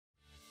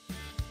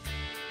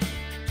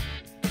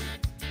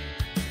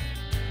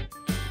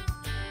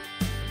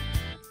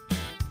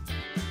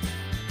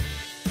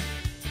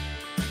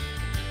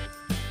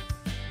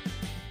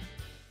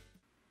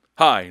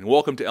Hi, and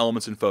welcome to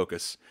Elements in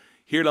Focus.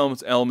 Here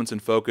at Elements in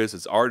Focus,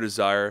 it's our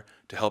desire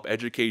to help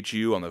educate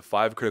you on the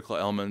 5 critical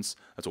elements.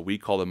 That's what we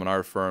call them in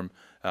our firm.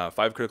 5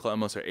 critical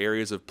elements are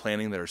areas of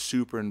planning that are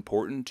super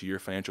important to your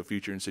financial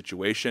future and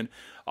situation.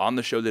 On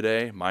the show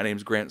today, my name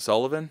is Grant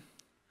Soliven.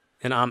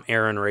 And I'm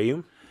Aaron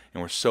Rheaume.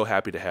 And we're so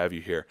happy to have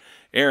you here.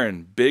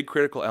 Aaron, big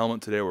critical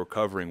element today we're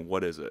covering.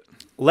 What is it?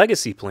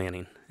 Legacy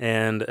planning.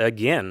 And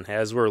again,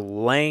 as we're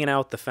laying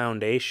out the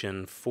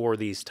foundation for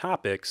these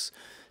topics,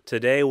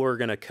 today we're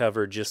going to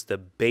cover just the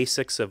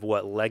basics of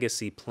what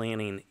legacy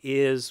planning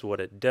is,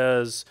 what it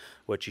does,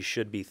 what you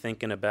should be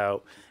thinking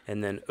about,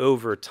 and then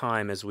over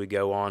time as we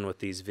go on with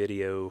these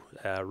video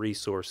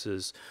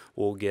resources,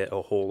 we'll get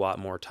a whole lot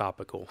more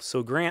topical.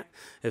 So Grant,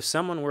 if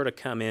someone were to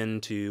come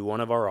into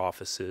one of our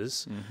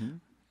offices,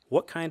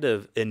 what kind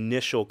of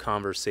initial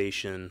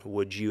conversation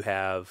would you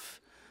have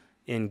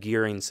in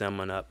gearing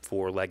someone up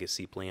for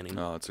legacy planning?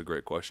 Oh, that's a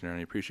great question, Aaron.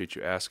 I appreciate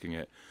you asking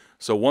it.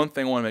 So one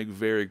thing I want to make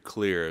very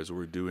clear as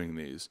we're doing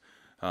these,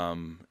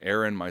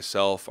 Aaron,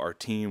 myself, our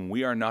team,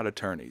 we are not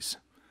attorneys.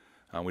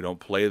 We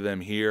don't play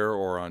them here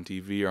or on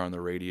TV or on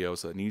the radio,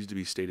 so it needs to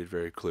be stated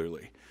very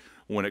clearly.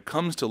 When it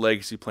comes to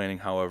legacy planning,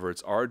 however,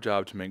 it's our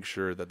job to make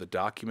sure that the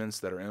documents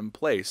that are in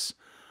place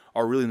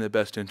are really in the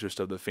best interest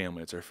of the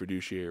family. It's our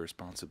fiduciary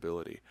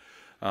responsibility.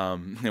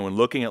 And when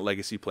looking at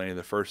legacy planning,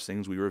 the first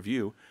things we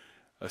review,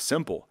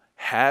 simple,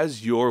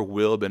 has your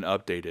will been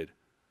updated?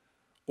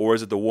 Or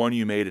is it the one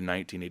you made in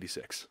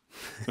 1986?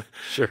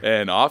 Sure.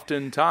 And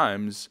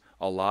oftentimes,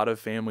 a lot of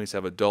families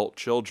have adult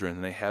children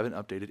and they haven't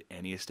updated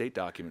any estate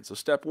documents. So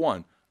step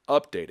one,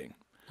 updating.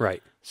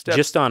 Right.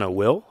 Just on a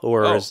will?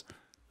 Or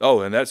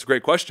and that's a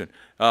great question.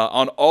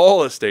 On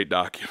all estate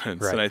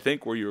documents. Right. And I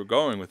think where you were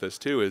going with this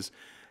too is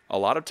a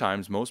lot of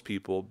times most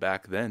people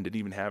back then didn't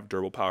even have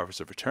durable powers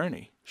of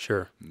attorney.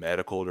 Sure.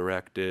 Medical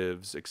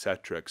directives, et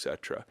cetera, et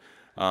cetera.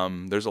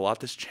 There's a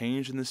lot that's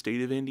changed in the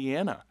state of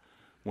Indiana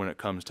when it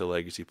comes to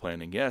legacy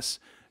planning. Yes,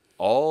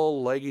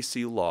 all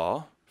legacy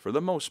law, for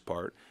the most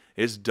part,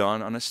 is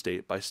done on a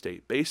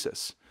state-by-state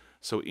basis.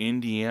 So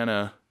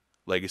Indiana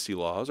legacy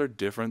laws are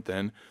different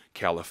than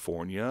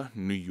California,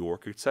 New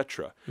York,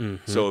 etc.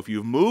 So if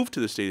you've moved to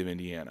the state of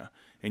Indiana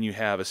and you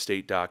have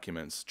estate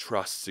documents,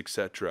 trusts,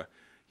 etc.,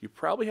 you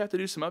probably have to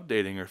do some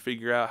updating or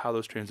figure out how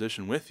those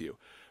transition with you.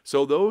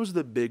 So those are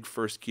the big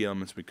first key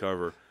elements we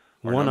cover.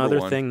 One other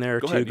thing there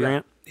too,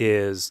 Grant,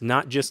 is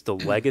not just the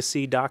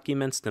legacy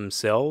documents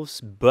themselves,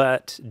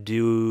 but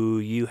do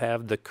you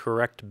have the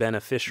correct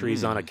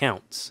beneficiaries on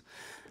accounts?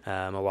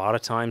 A lot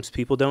of times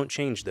people don't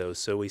change those,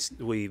 so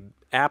we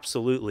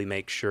absolutely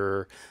make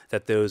sure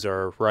that those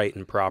are right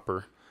and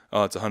proper.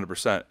 Oh, it's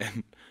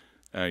 100%.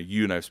 And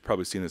you and I have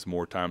probably seen this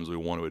more times than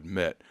we want to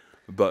admit,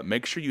 but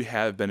make sure you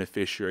have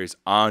beneficiaries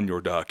on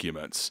your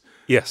documents.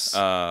 Yes.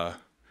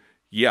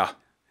 Yeah.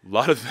 A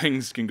lot of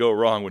things can go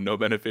wrong with no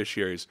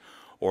beneficiaries,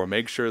 or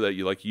make sure that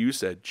you, like you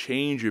said,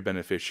 change your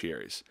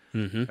beneficiaries,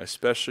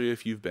 especially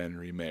if you've been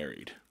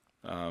remarried.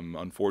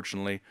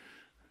 Unfortunately,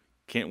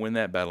 can't win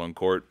that battle in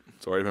court.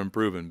 It's already been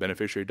proven.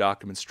 Beneficiary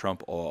documents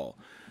trump all.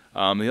 The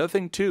other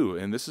thing too,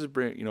 and this is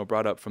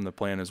brought up from the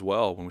plan as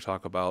well when we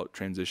talk about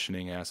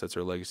transitioning assets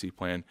or legacy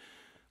plan,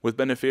 with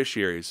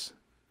beneficiaries,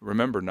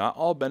 remember, not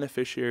all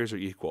beneficiaries are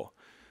equal.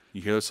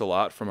 You hear this a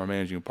lot from our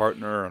managing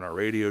partner on our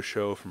radio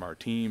show, from our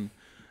team.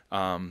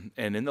 And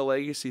in the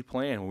legacy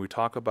plan, when we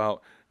talk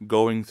about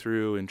going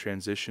through and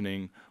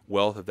transitioning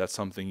wealth, if that's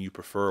something you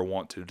prefer or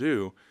want to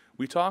do,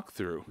 we talk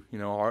through,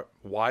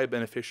 why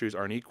beneficiaries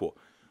aren't equal.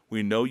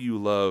 We know you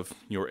love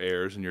your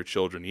heirs and your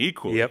children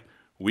equally. Yep.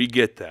 We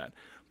get that.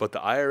 But the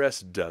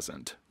IRS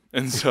doesn't.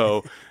 And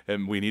so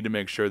and we need to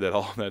make sure that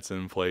all that's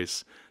in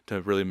place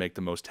to really make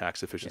the most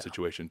tax-efficient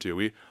situation too.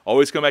 We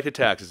always come back to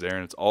taxes,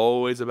 Aaron. It's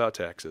always about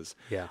taxes.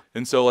 Yeah.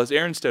 And so as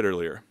Aaron said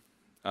earlier,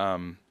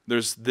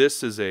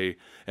 this is an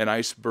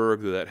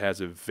iceberg that has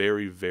a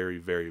very, very,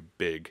 very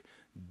big,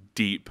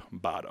 deep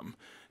bottom.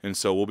 And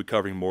so we'll be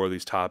covering more of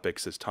these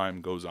topics as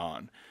time goes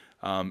on.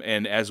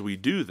 And as we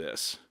do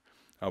this,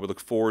 we look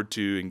forward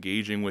to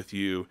engaging with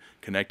you,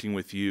 connecting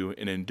with you.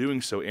 And in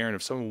doing so, Aaron,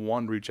 if someone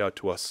wanted to reach out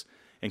to us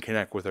and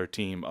connect with our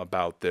team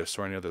about this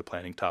or any other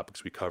planning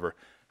topics we cover,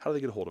 how do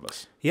they get a hold of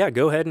us? Yeah,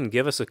 go ahead and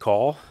give us a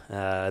call.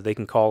 They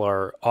can call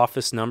our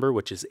office number,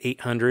 which is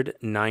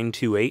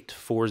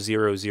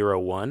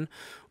 800-928-4001,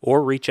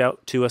 or reach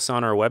out to us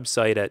on our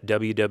website at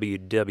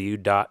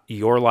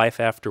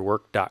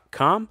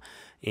www.yourlifeafterwork.com,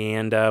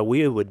 and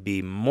we would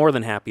be more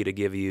than happy to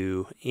give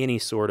you any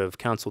sort of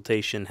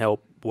consultation,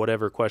 help,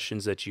 whatever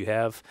questions that you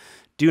have.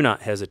 Do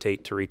not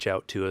hesitate to reach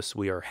out to us.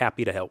 We are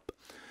happy to help.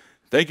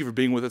 Thank you for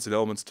being with us at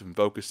Elements in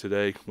Focus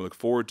today. We look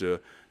forward to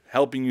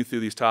helping you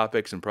through these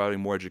topics and providing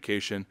more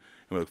education, and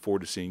we look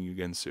forward to seeing you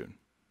again soon.